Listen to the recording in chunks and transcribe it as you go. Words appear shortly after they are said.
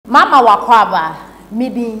Mama wakwaba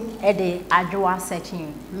maybe ede adwa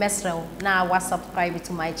searching mesrel na wa subscribe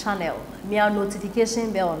to my channel me a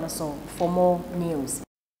notification bell on so for more news.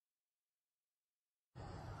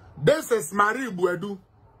 This is Marie Buedu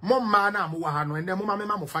mom mana mo wa ha no ende mo ma me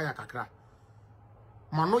ma mo fire kakra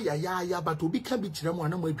mano ya but obi ka bi kire mo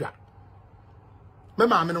na mo adwa me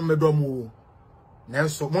ma me no medom o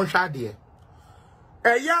nenso mo hwa de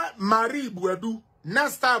eya Marie Buedu.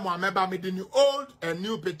 Next time I remember me the old and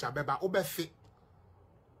new picture beba obefi.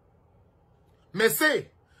 Me say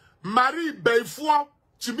Marie Gyimifuo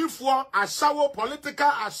Gyimifuo ashawo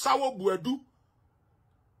political ashawo Buedu.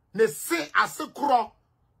 Ne say asekro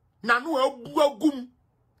na no ebuagum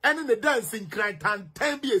ene ne dancing cry tan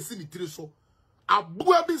bi esi ni tiri so.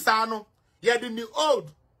 Abua bi sa no ye the new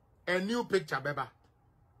old and new picture beba.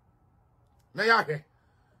 Na ya he.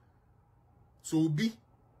 So bi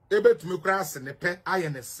ebe tumi kura se ne pe aye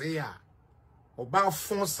ne se a oba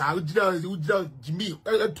fon sa ujira Gyimi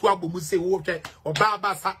etu abomu se wo hwe oba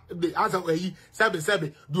ba sa asa ayi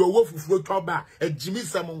sebe du owo fufuo twoba Gyimi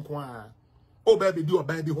sem nko a oba be di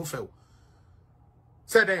oba bi ho few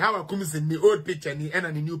said they have a Koomson the old picture ni and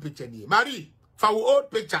the new picture ni Marie fa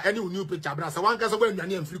old picture any new picture bra sa wan ka so gwa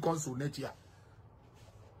nwane am free console na tia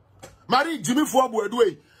Marie Gyimifuo Buedu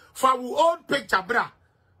e fa old picture bra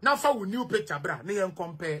now for new picture, bra, ne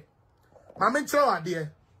compare. Mama ade.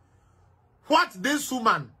 What this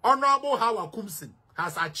woman, Honorable Hawa Koomson,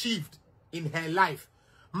 has achieved in her life.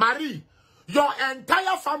 Marie, your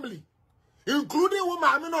entire family, including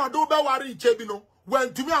woman, no do be worry chebino,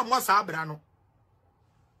 when to me a mosa brano.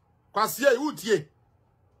 Kwasia utie.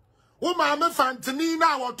 Woman me fantini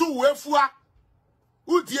na wa tu wefua.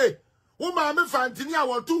 Utie. Woman me fantini a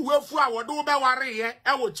wa tu wefua wa do be worry e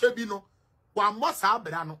wo chebino. Wa mosa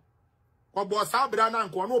abra no ko bo sa abra na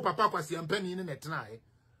nko no papa Kwasia mpani ni netena he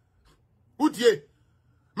udie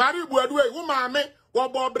Marie Buedu e wo maame wo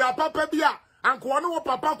bo bra papa bia anko no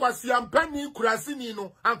papa Kwasia mpani kurasini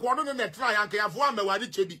no anko no ne netena ya anka yafo amawari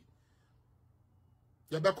chebi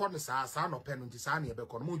ye be ko ne sa no pe no nti sa na ye be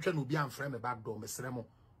ko no mo ntwa no bi amfre me ba do mesremo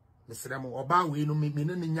oba we no me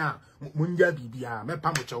ne nya mo nja bibia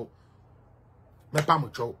mepa mo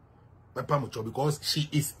chow because she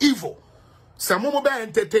is evil. Some more be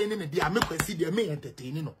entertaining the Kwasi de me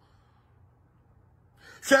entertaining no.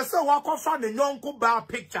 She say walk off the yonko bar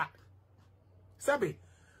picture. Sabi,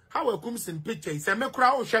 how a Koomson picture is a me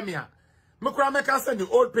kra o hwemia. Me kra me ka send the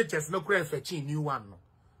old pictures no kra fetching new one no.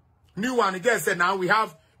 New one again say now we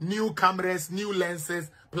have new cameras, new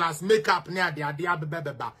lenses plus makeup near the idea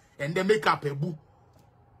beba and the makeup ebu.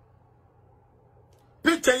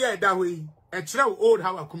 Picture here that way a true old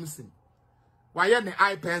how a Koomson. Why any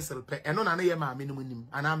eye pencil pe eno na ye ma minimum nim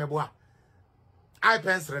ana meboa eye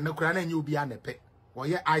pencil na kura na nyu bia na pe wo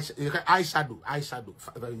ye eyeshadow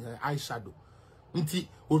nti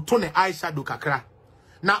oto ne eyeshadow kakra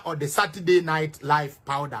na o the Saturday night live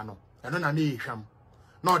powder no eno na ehwam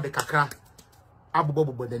na o de kakra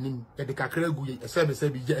abobobo danim e de kakra gu ye se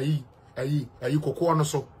bi ayi kokko no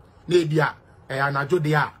so na e bia anajo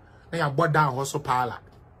de a na ya boda ho so pala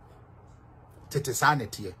tete sa na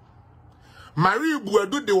tie Marie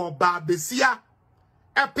Buedu de oba besia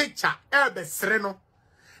a picture e besre no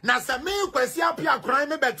na se me Kwasia pia kran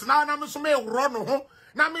me betna na me so me wro no ho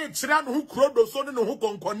na me kire no ho krodo so ne no ho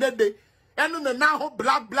konkonede eno ne na ho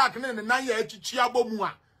black ne na ya achichi abomu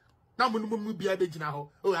a na mo no mu bia be gina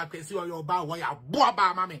ho o akwesi o oba wo ya boa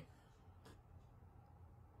ba ma me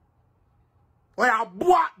o ya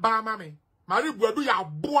boa ba ma me Marie Buedu ya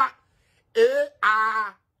boa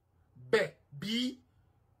B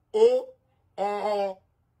O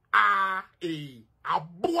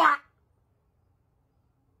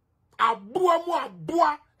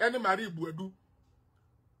abua ene Marie Buedu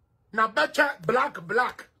na beche black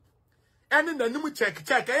ene nanim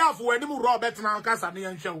check e afo wanim Robert na nkasa ne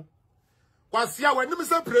yanhwew Kwasia wanim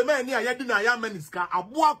se premier ni ayedi na ya maniska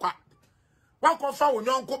abua kwa wakofa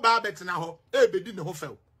wonyonko ba bet na ho ebedi ne ho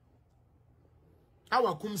few.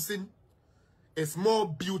 Our Koomson is more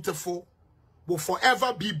beautiful, will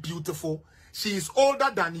forever be beautiful. She is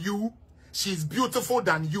older than you. She is beautiful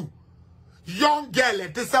than you. Young girl,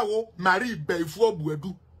 this is Marie Gyimifuo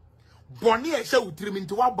Buedu. Bonnie e she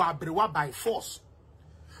utiriminti wa babrewa by force.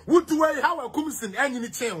 Wutuwe Hawa Koomson enyini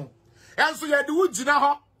chen. Enso ye de wugina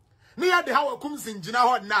ho. Ne ye de Hawa Koomson gina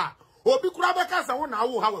ho na. Obi kura beka sa wo na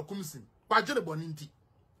wo Hawa Koomson. Kwagere boninti.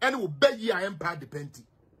 Ene wo beyi a empire depenti.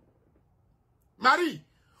 Marie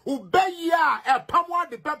ubeyi a pamwa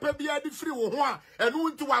de papa bia de free wo ho a enu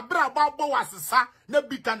nti wa bra babo wasesa na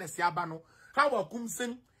bitterness aba no. Hawa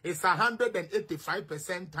Koomson is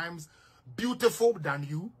 185% times beautiful than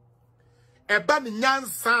you eba ni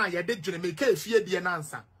nyansa ye de dwene meka efie die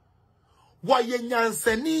nansa wo ye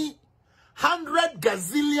nyansani 100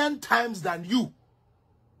 gazillion times than you.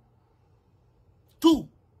 2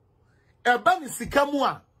 eba ni sikamu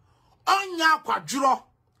a onya kwadworo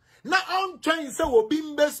na ontwen se obi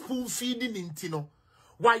mbe spoon feeding intino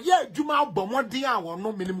wa ye adwuma abomodin a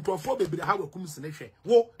wono minimtofo bebre ha Koomson hwe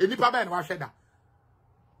wo enipa ba na wa hweda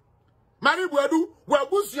mari buadu wa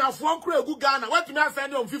busuafo nkro egu Ghana watumi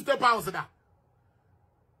asend on 50 pounds da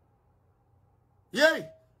yey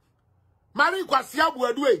mari Kwasia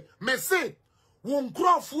buadu me se wo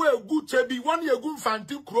nkrofo egu chebi won egu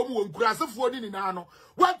mfanti krom wo nkurasefo ni na no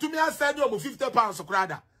watumi asend on 50 pounds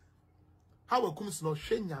krada Hawa Koomson no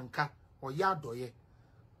hwenyanka oya adoye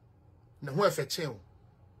na ho efe chen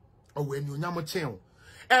o we ni onyam chen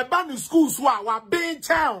eba ni schools wa ben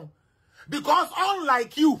chen because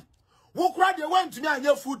unlike you wo kra de went to me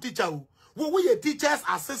anya full teacher wo ye teacher's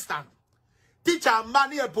assistant teacher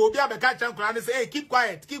man e po obi abeka chen kra ni say hey keep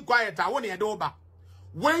quiet I won e do ba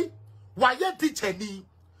we wa ye teacher ni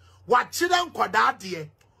wa chire nkoda de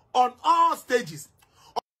on all stages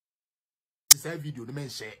this video no men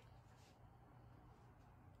share.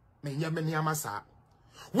 We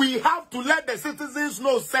have to let the citizens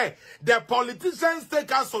know, say, the politicians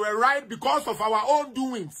take us for a ride because of our own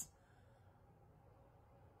doings.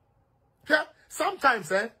 Yeah,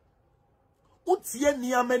 sometimes, utie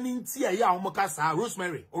niameni ntia ya omokasa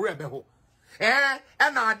Rosemary orebeho.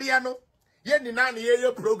 And adiano, ye ni nani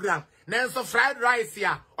ye program. Nenso fried rice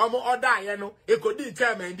ya, omo oda ye no, ekodi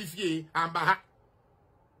chairman di fie ambaha.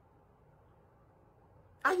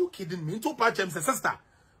 Are you kidding me? Into patchem se sister.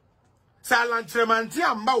 Silent tremanti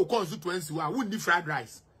amba o constituency wa wundi fried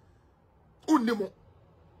rice. Undi mo.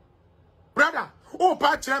 Brother, o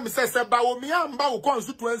patchem se ba o mi amba o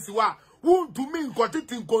constituency wa wun to me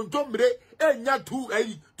nkotiti nkontombre enya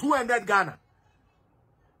 200 Ghana.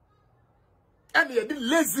 And ye di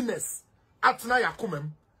laziness atna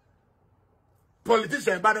yakomem.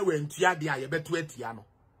 Politician ba na we ntia dia ye betu atia no.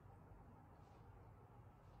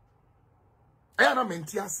 I na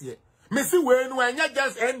mentia se. Messi when you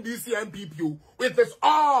just NDC MPP with this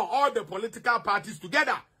all the political parties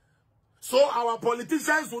together. So our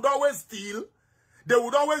politicians would always steal, they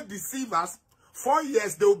would always deceive us. 4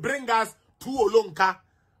 years they will bring us to Olonka.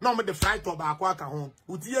 No me the flight of Bakwaka home.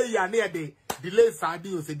 Utie ya near the delay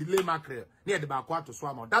sardines, a delay mackerel near the Bakwa to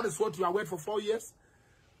swam. That is what you are waiting for 4 years.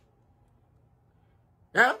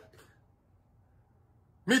 Yeah?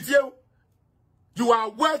 Meet you are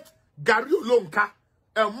worth Gary Olonka.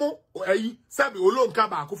 Sabi Olonka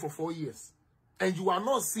baako for 4 years. And you are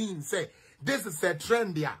not seeing, say, this is a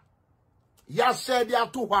trend there. Ya share there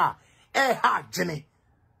to her. Ha, Jenny.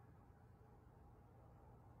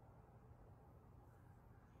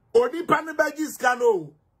 Odi panebaji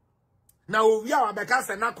skano. Na ovia wabeka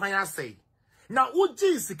se na kwanya say. Na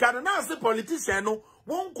uji sikano na se politician no,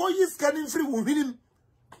 won ko yi scanin free wo hwinim.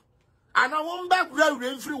 Ana won ba kura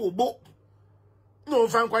ure free wo bo. No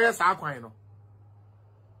fan kwaya sa kwan no.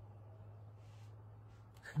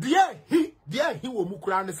 Dear he will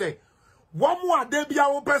mukura and say, one more day be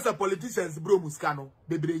our person politicians, bro Muscano,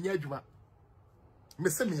 baby, nyajuma. Me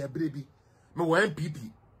say me a baby, me wa MPP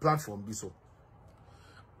platform be so.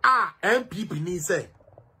 MPP ni say,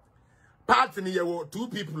 party ni ye 2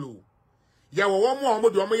 people. Ye one more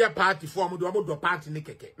do my party for me do party ni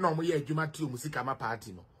keke. No mo ye adwuma ti musika ma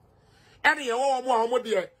party no. Any ye one more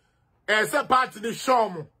de say party ni show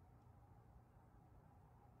mo.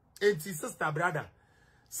 Enti sister brother.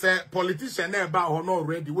 Say politician about or not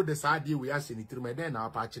already with the side we are seeing it then our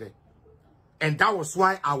patchere. And that was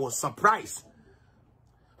why I was surprised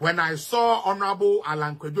when I saw Honorable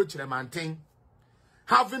Alan Kwejo Chiremantin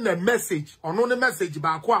having a message, on the message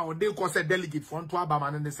about or they call a delegate for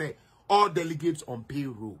Abama and they say all delegates on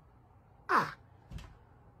payroll.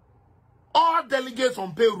 All delegates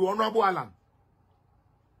on payroll, Honorable Alan.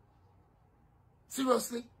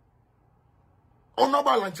 Seriously?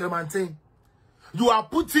 Honorable Alan Chiremantin. You are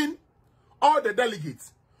putting all the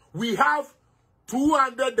delegates. We have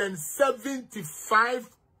 275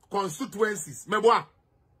 constituencies. Meboa.